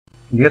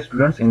Dear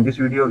students, in this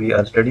video we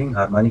are studying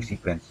harmonic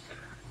sequence.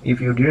 If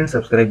you didn't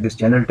subscribe this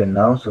channel till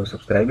now, so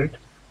subscribe it.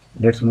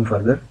 Let's move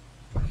further.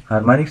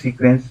 Harmonic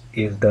sequence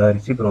is the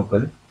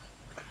reciprocal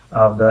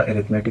of the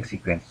arithmetic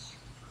sequence.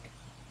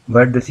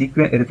 But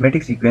the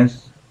arithmetic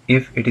sequence,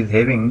 if it is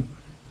having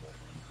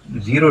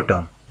zero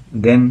term,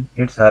 then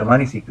its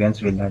harmonic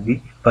sequence will not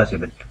be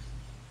possible.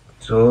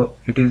 So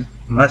it is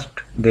must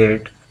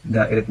that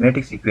the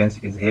arithmetic sequence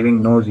is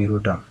having no zero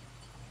term.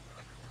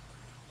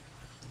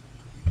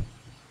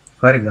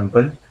 For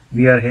example,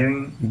 we are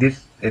having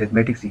this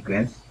arithmetic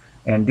sequence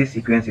and this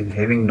sequence is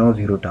having no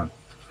zero term.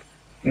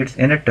 Its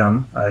nth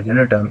term or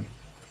general term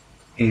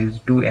is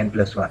 2n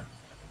plus 1.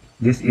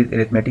 This is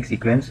arithmetic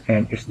sequence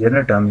and its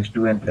general term is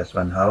 2n plus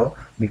 1. How?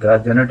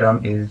 Because general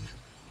term is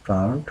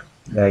found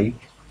like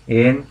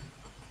an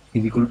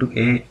is equal to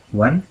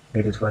a1,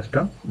 that is first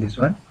term, this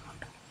one,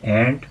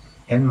 and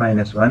n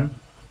minus 1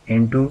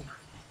 into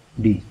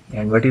d.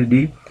 And what is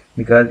d?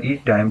 Because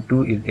each time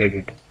 2 is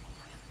added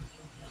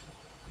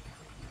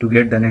to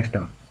get the next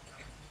term.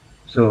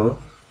 So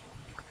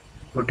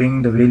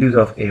putting the values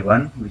of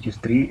a1, which is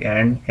 3,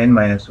 and n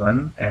minus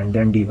 1, and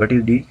then d. What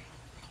is d?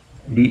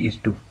 D is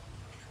 2.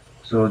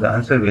 So the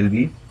answer will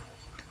be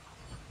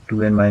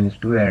 2n minus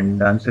 2 and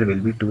the answer will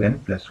be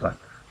 2n plus 1.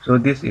 So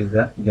this is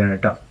the general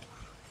term.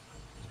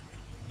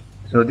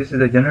 So this is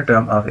the general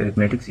term of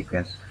arithmetic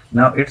sequence.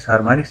 Now its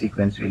harmonic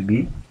sequence will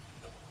be,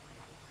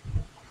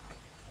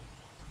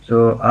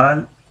 so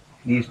all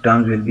these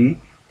terms will be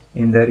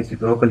in the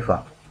reciprocal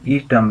form.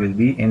 Each term will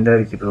be in the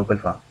reciprocal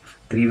form.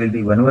 3 will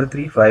be 1 over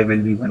 3, 5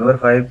 will be 1 over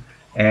 5,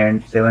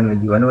 and 7 will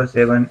be 1 over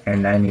 7,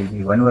 and 9 will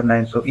be 1 over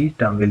 9. So each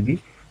term will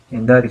be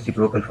in the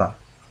reciprocal form.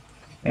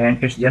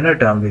 And its general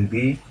term will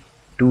be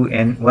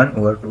 2n 1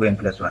 over 2n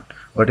plus 1.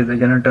 What is the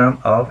general term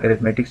of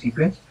arithmetic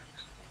sequence?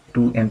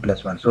 2n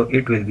plus 1. So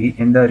it will be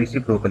in the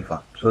reciprocal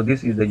form. So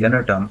this is the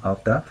general term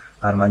of the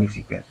harmonic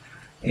sequence.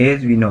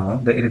 As we know,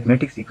 the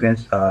arithmetic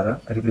sequence are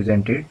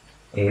represented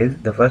as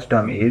the first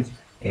term is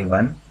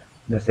a1,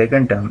 the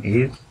second term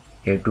is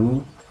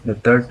a2, the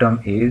third term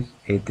is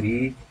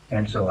a3,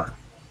 and so on.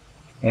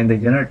 And the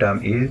general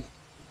term is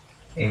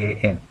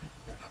an.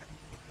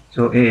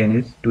 So an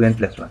is 2n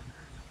plus 1.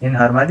 In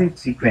harmonic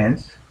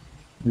sequence,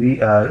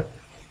 we are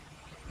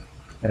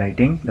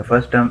writing the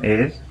first term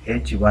is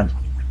h1,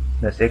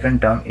 the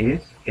second term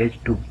is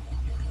h2,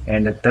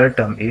 and the third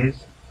term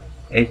is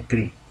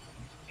h3,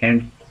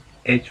 and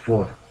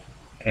h4,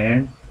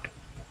 and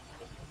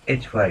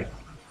h5,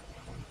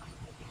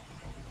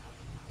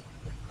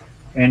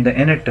 and the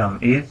nth term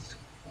is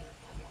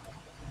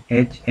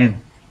hn.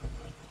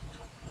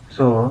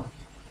 So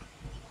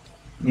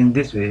in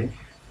this way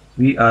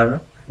we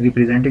are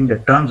representing the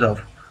terms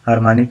of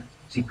harmonic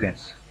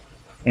sequence.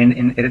 And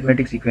in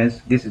arithmetic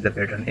sequence, this is the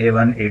pattern: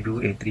 a1,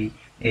 a2, a3,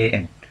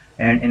 an.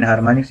 And in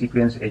harmonic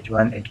sequence,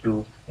 h1,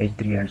 h2,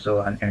 h3, and so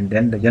on. And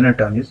then the general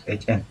term is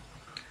hn.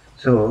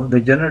 So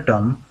the general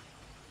term,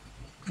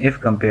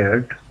 if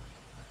compared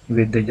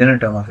with the general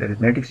term of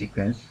arithmetic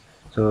sequence,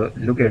 so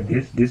look at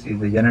this. This is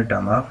the general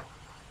term of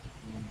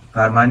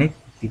harmonic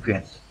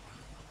sequence,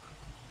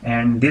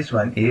 and this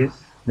one is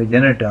the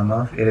general term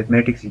of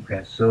arithmetic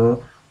sequence.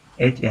 So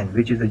hn,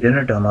 which is the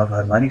general term of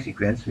harmonic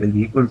sequence, will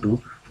be equal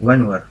to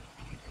 1 over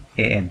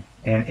an,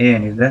 and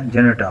an is the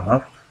general term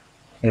of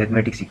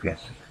arithmetic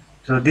sequence.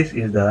 So this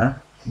is the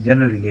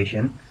general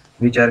relation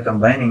which are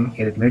combining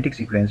arithmetic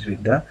sequence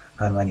with the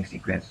harmonic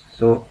sequence.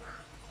 So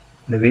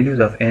the values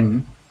of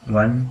n,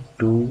 1,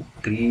 2,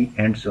 3,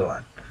 and so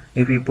on.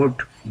 If we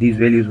put these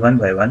values one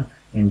by one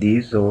in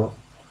these, so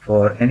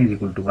for n is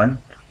equal to 1,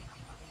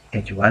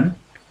 h1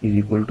 is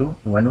equal to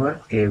 1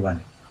 over a1.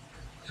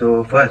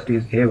 So first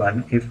is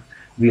a1. If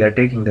we are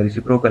taking the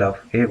reciprocal of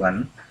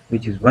a1,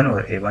 which is 1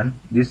 over a1,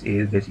 this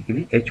is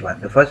basically h1,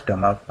 the first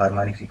term of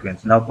harmonic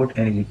sequence. Now put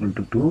n is equal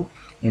to 2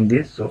 in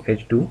this, so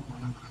h2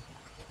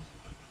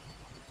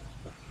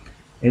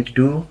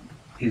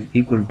 is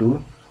equal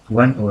to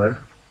 1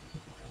 over,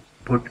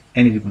 put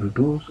n is equal to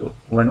 2, so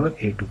 1 over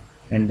a2,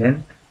 and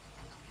then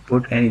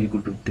put n is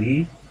equal to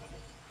 3,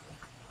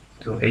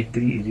 so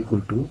h3 is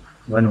equal to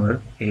 1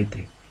 over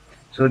a3.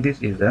 So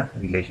this is the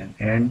relation,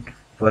 and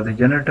for the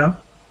general term,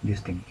 this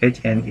thing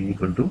hn is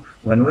equal to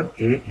 1 over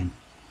an.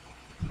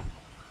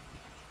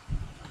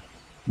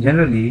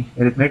 Generally,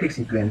 arithmetic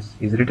sequence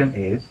is written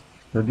as,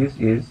 so this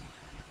is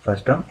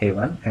first term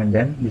a1, and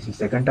then this is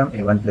second term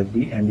a1 plus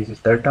d, and this is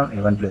third term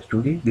a1 plus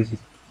 2d, this is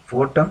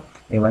fourth term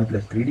a1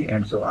 plus 3d,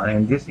 and so on,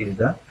 and this is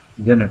the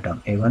general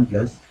term a1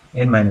 plus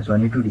n minus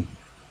 1 into d.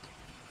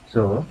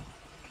 So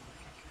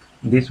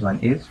this one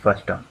is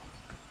first term,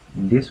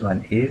 this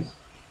one is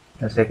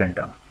the second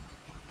term,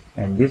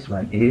 and this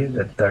one is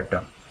the third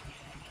term,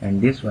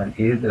 and this one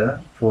is the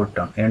fourth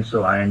term, and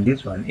so on, and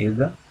this one is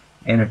the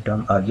nth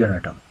term or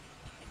general term.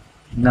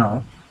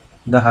 Now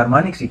the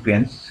harmonic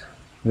sequence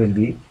will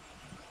be,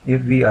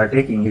 if we are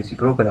taking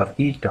reciprocal of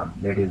each term,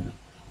 that is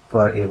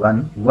for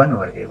a1, 1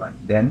 over a1,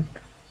 then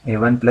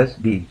a1 plus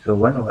d, so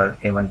 1 over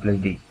a1 plus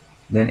d,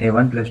 then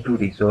a1 plus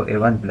 2d, so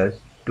a1 plus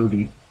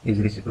 2d is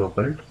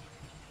reciprocal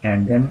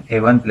and then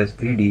a1 plus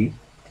 3d,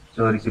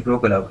 so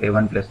reciprocal of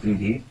a1 plus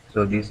 3d,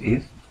 so this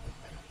is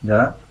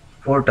the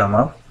fourth term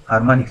of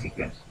harmonic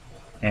sequence.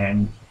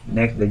 And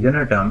next, the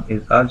general term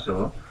is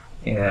also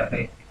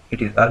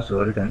it is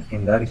also written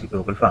in the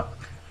reciprocal form.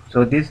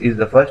 So this is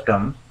the first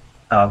term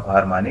of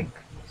harmonic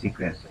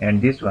sequence,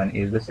 and this one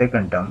is the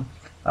second term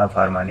of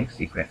harmonic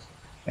sequence,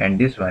 and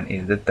this one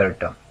is the third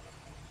term,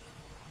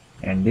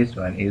 and this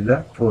one is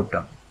the fourth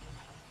term,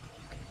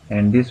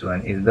 and this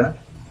one is the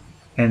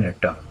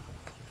nth term.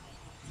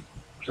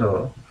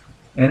 So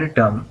nth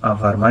term of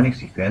harmonic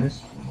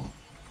sequence,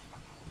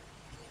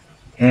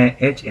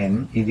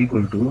 Hn is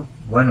equal to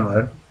 1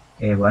 over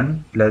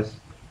a1 plus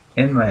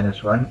n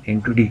minus 1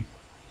 into d.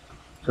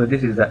 So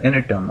this is the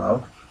nth term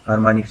of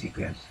harmonic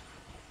sequence.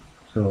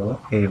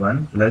 So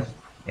a1 plus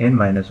n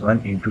minus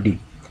 1 into d.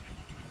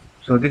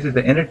 So this is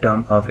the nth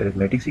term of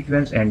arithmetic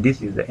sequence, and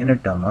this is the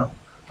nth term of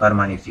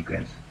harmonic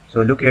sequence.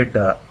 So look at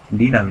the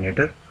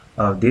denominator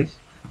of this.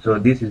 So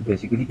this is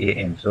basically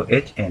an. So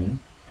Hn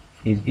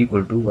is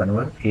equal to 1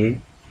 over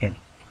an.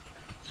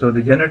 So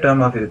the general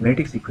term of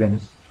arithmetic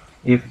sequence,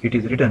 if it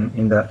is written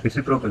in the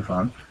reciprocal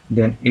form,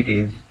 then it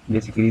is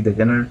basically the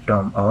general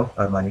term of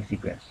harmonic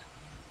sequence.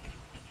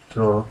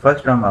 So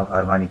first term of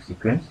harmonic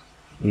sequence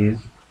is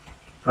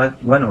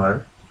 1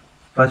 over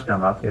first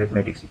term of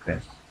arithmetic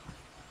sequence.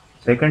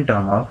 Second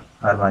term of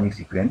harmonic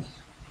sequence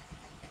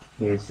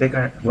is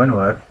 1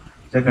 over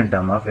second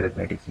term of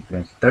arithmetic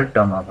sequence. Third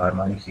term of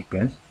harmonic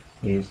sequence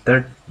is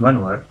 1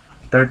 over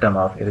third term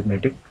of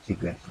arithmetic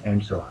sequence,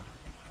 and so on.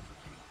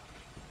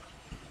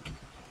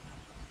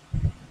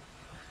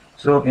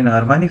 So in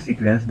harmonic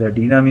sequence, the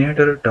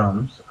denominator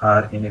terms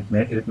are in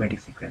arithmetic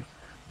sequence.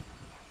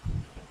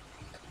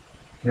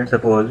 Let's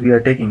suppose we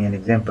are taking an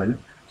example.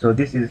 So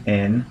this is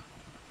n,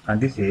 and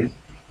this is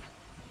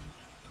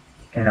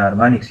an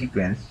harmonic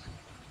sequence.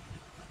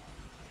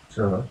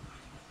 So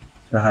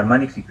the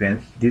harmonic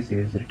sequence, this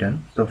is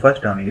written. So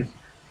first term is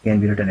can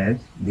be written as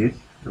this.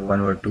 So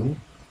 1 over 2,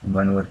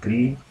 1 over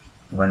 3,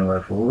 1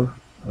 over 4,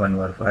 1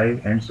 over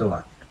 5, and so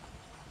on.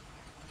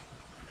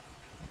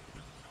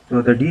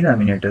 So the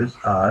denominators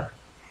are,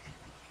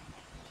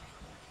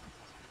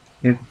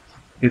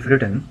 if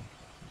written,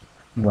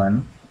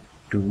 1,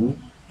 2,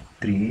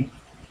 3,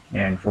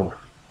 and 4,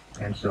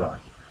 and so on.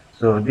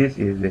 So this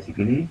is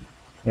basically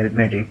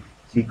arithmetic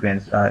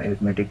sequence or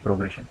arithmetic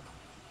progression.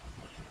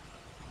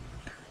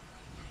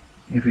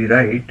 If we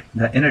write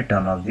the nth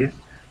term of this,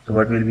 so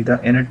what will be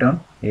the nth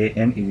term?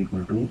 An is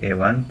equal to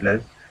a1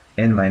 plus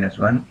n minus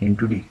 1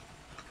 into d.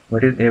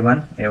 What is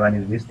a1?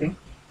 A1 is this thing.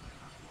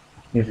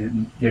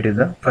 It is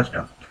the first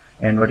term.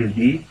 And what is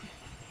d?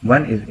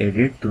 1 is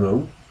added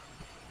throughout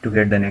to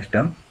get the next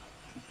term.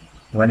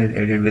 1 is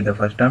added with the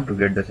first term to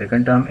get the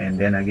second term, and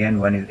then again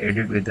 1 is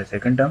added with the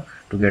second term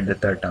to get the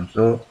third term.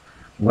 So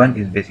 1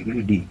 is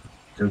basically d.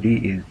 So d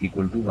is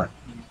equal to 1.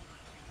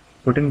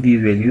 Putting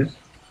these values,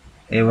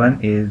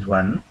 a1 is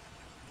 1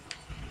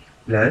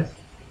 plus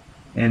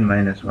n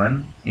minus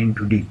 1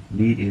 into d.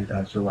 d is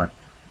also 1.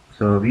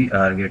 So we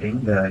are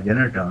getting the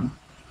general term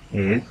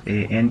is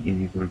an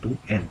is equal to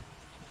n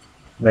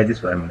by this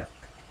formula.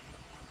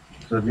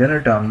 So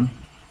general term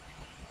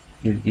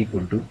is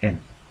equal to n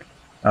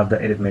of the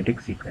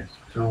arithmetic sequence.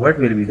 So what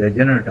will be the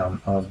general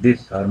term of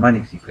this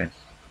harmonic sequence?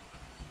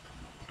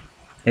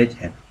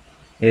 Hn.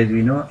 As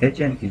we know,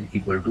 Hn is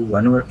equal to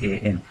 1 over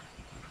an.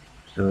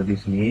 So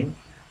this means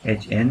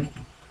Hn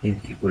is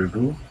equal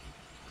to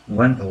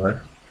 1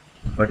 over,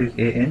 what is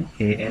an?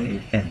 An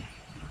is n.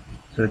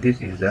 So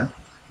this is the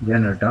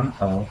general term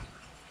of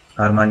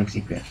harmonic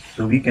sequence.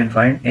 So we can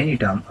find any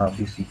term of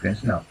this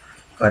sequence now.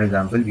 For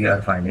example, we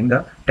are finding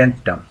the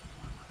 10th term.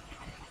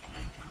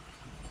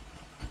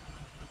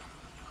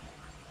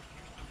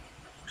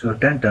 So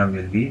 10th term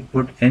will be,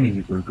 put n is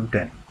equal to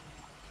 10.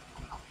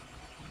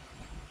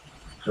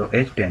 So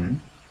H10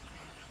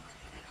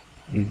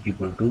 is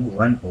equal to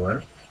 1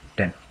 over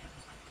 10.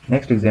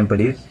 Next example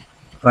is,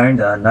 find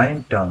the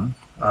 9th term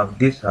of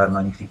this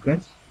harmonic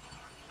sequence.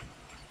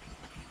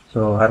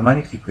 So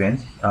harmonic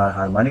sequence or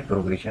harmonic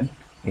progression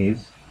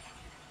is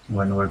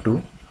 1 over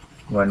 2,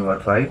 1 over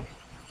 5,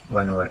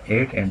 1 over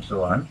 8, and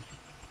so on.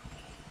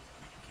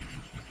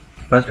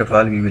 First of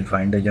all, we will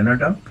find the general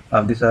term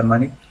of this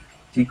harmonic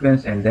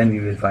sequence, and then we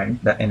will find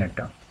the nth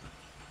term.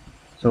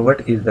 So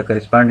what is the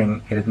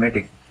corresponding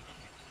arithmetic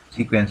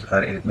sequence or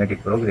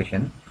arithmetic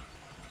progression?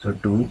 So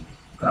 2,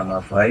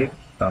 5,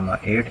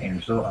 8,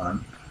 and so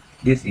on.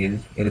 This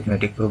is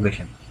arithmetic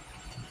progression,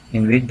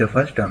 in which the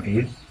first term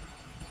is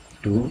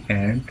 2,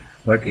 and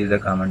what is the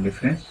common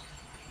difference?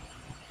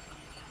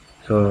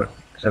 So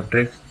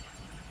subtract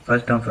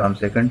first term from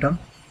second term,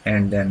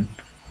 and then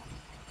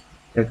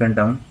second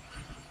term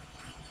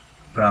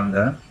from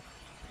the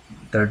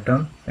third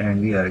term,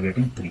 and we are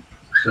getting 3.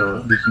 So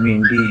this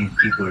means d is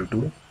equal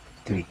to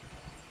 3.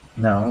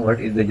 Now what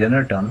is the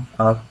general term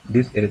of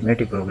this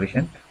arithmetic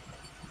progression?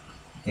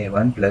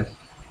 a1 plus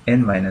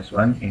n minus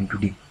 1 into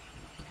d.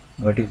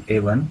 What is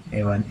a1?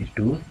 a1 is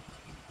 2,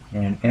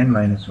 and n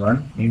minus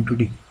 1 into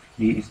d.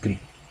 d is 3.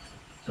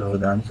 So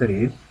the answer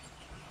is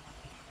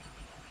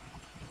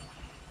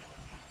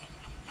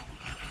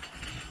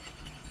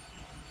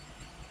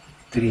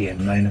 3n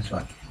minus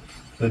 1.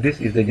 So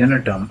this is the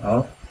general term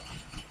of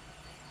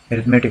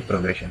arithmetic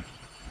progression.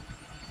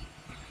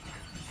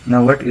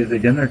 Now what is the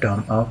general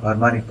term of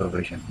harmonic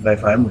progression? By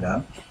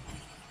formula,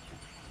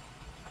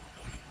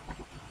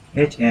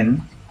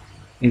 Hn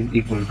is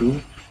equal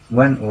to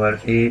 1 over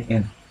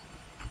an,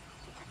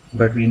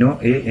 but we know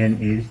an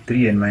is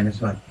 3n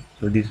minus 1.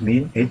 So this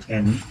means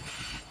Hn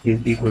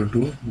is equal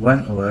to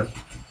 1 over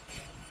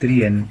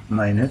 3n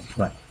minus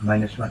 1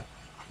 minus 1.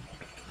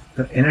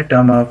 The nth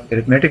term of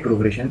arithmetic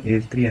progression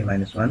is 3n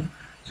minus 1.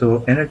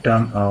 So nth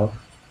term of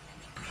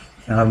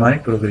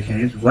harmonic progression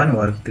is 1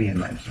 over 3n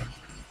minus 1.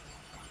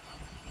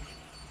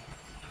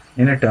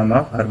 Nth term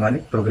of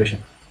harmonic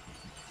progression.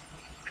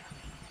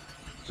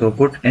 So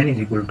put n is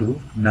equal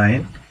to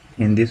 9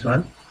 in this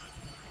one.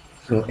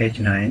 So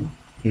h9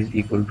 is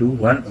equal to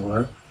 1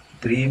 over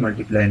 3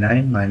 multiply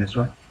 9 minus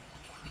 1.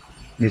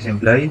 This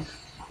implies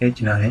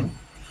h9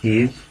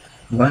 is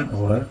 1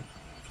 over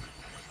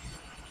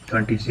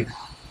 26.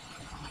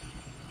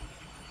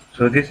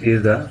 So this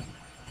is the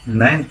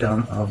ninth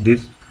term of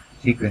this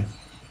sequence,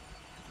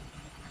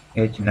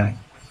 h9.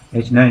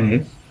 h9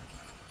 is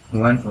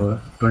 1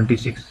 over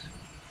 26.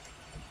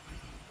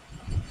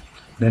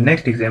 The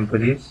next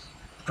example is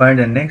find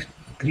the next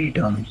three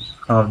terms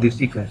of this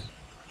sequence.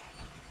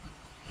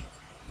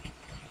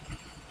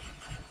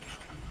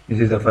 This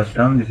is the first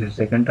term, this is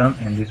second term,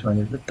 and this one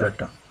is the third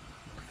term.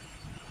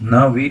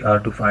 Now we are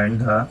to find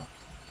the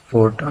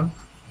fourth term,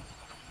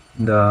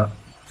 the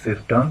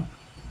fifth term,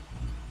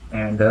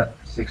 and the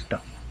sixth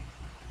term.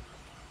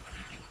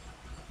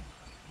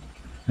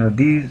 Now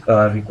these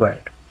are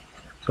required.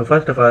 So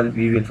first of all,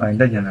 we will find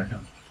the general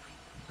term.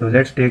 So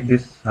let's take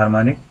this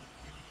harmonic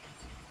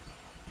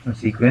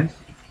sequence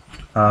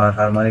or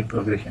harmonic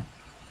progression.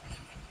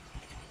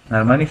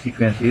 Harmonic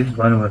sequence is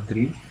 1 over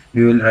 3.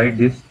 We will write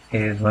this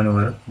as 1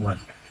 over 1,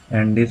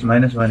 and this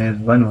minus 1 is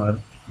 1 over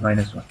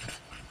minus 1.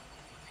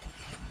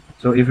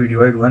 So if we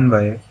divide 1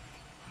 by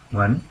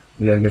 1,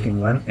 we are getting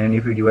 1, and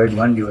if we divide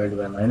 1 divided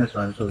by minus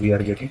 1, so we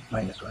are getting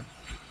minus 1.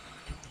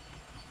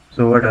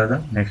 So what are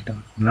the next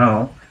term?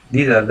 Now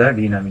these are the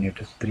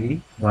denominators,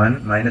 3,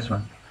 1, minus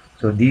 1.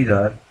 So these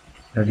are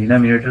the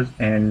denominators,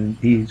 and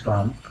these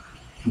form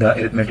the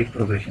arithmetic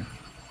progression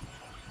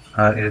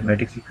or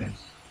arithmetic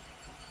sequence.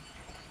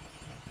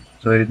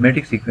 So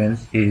arithmetic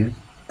sequence is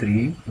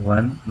 3,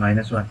 1,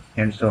 minus 1,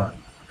 and so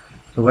on.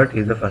 So what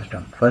is the first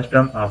term? First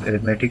term of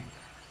arithmetic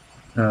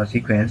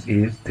sequence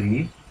is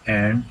 3,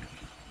 and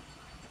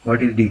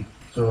what is d?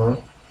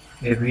 So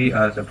if we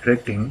are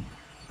subtracting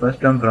first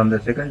term from the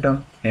second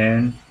term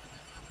and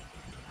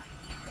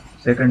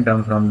second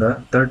term from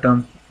the third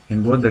term,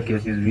 in both the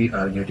cases we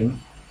are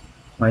getting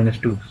minus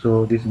 2.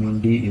 So this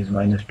means d is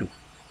minus 2.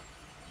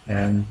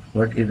 And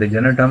what is the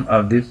general term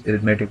of this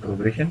arithmetic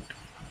progression?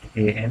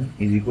 An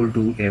is equal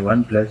to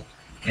a1 plus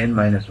n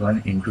minus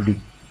 1 into d.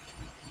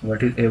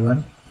 What is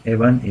a1?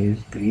 a1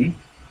 is 3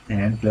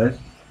 and plus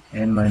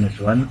n minus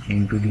 1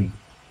 into d,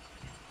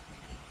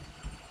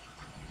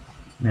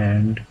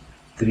 and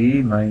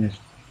 3 minus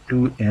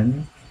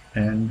 2n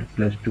and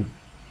plus 2.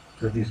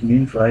 So this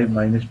means 5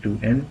 minus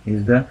 2n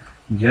is the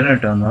general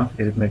term of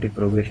arithmetic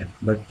progression.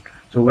 But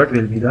so what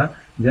will be the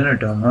general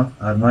term of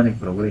harmonic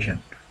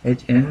progression?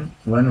 Hn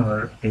 1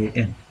 over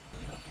an.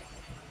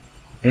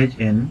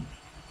 Hn,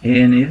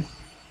 an is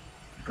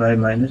 5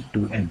 minus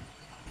 2n.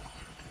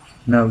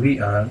 Now we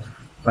are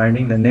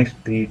finding the next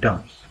three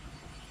terms.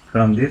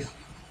 From this,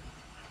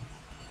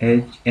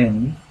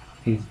 Hn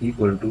is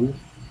equal to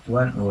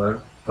 1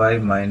 over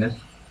 5 minus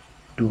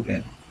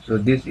 2n. So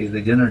this is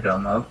the general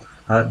term of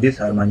this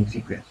harmonic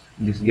sequence,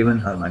 this given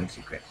harmonic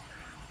sequence.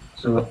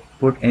 So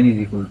put n is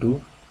equal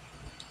to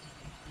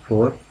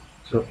 4.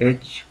 So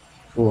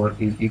h4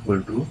 is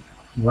equal to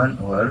 1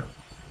 over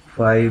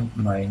 5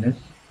 minus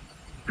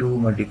 2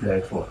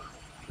 multiply 4.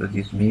 So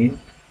this means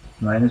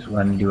minus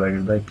 1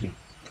 divided by 3,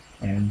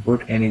 and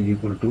put n is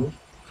equal to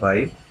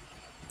 5.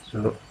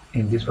 So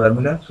in this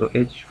formula, so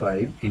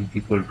h5 is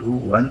equal to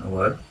 1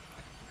 over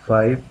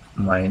 5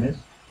 minus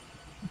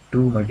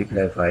 2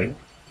 multiply 5.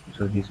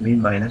 So this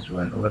means minus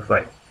 1 over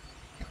 5,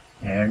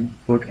 and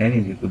put n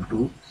is equal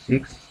to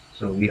 6.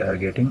 So we are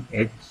getting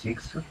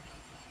h6.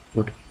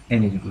 Put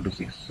n is equal to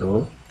 6.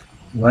 So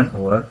 1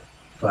 over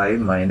 5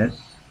 minus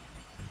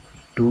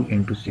 2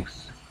 into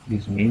 6.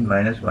 This means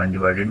minus 1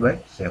 divided by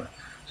 7.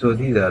 So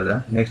these are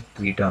the next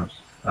three terms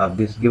of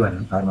this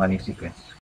given harmonic sequence.